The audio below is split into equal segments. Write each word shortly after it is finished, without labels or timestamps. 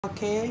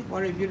Okay,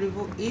 what a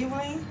beautiful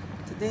evening.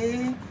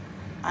 Today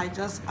I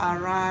just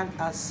arrived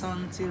at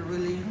something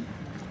really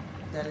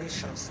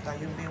delicious that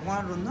you may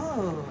want to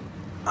know.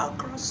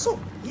 Okra soup.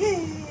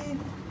 Yay!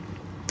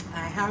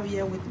 I have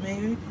here with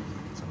me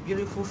some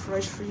beautiful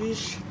fresh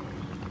fish,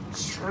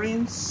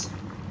 shrimps,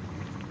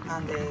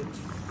 and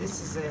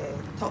this is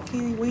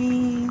turkey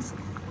wings,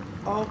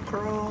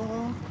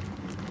 okra,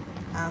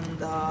 and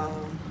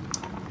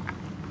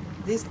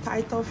this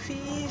title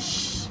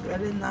fish,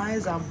 very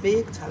nice and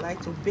baked. I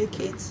like to bake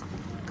it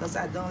because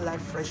I don't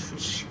like fresh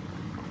fish.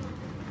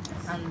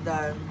 And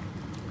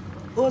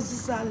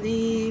oziza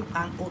leaf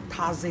and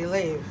otazi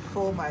leaf.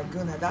 Oh my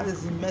goodness, that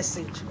is the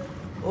message.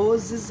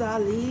 Oziza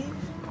leaf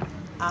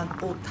and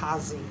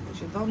otazi.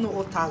 If you don't know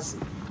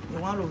otazi, you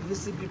want to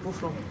visit people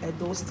from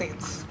Edo State.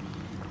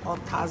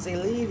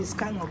 Otazi leaf is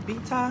kind of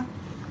bitter,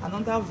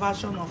 another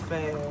version of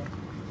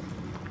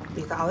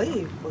bitter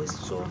leaf, but it's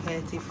so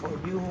healthy for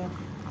you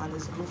and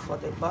it's good for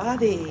the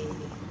body.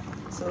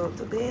 So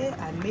today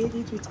I made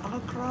it with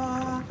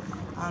okra,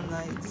 and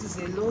this is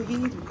a low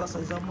heat because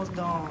it's almost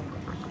done,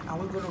 and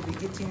we're going to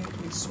be eating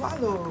it with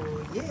swallow.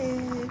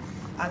 Yay!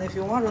 And if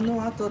you want to know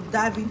how to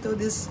dive into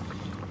this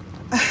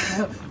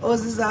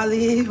oziza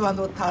leaf and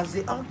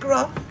otazi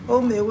okra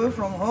home away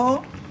from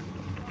home,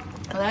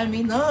 let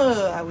me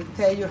know. I will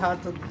tell you how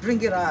to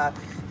bring it out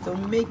to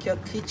make your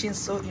kitchen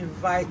so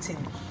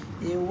inviting.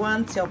 You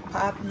want your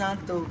partner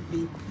to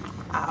be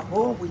at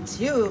home with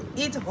you.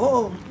 Eat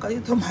home,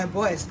 according to my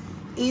boys.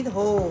 Eat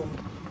home.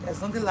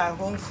 There's nothing like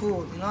home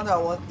food. In other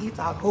words, eat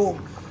at home.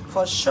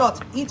 For short,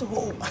 eat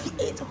home.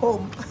 Eat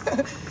home.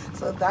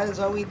 So that is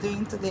what we're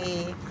doing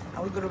today.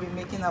 And we're going to be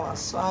making our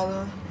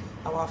swallow,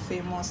 our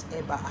famous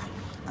eba.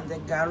 And the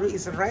gari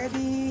is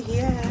ready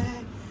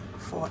here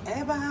for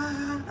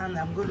eba. And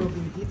I'm going to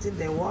be heating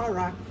the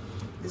water.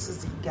 This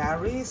is the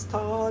gari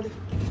stored.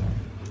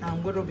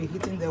 I'm going to be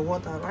heating the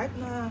water right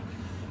now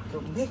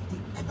to make the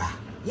eba.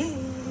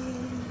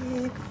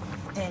 Yay!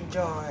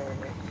 Enjoy.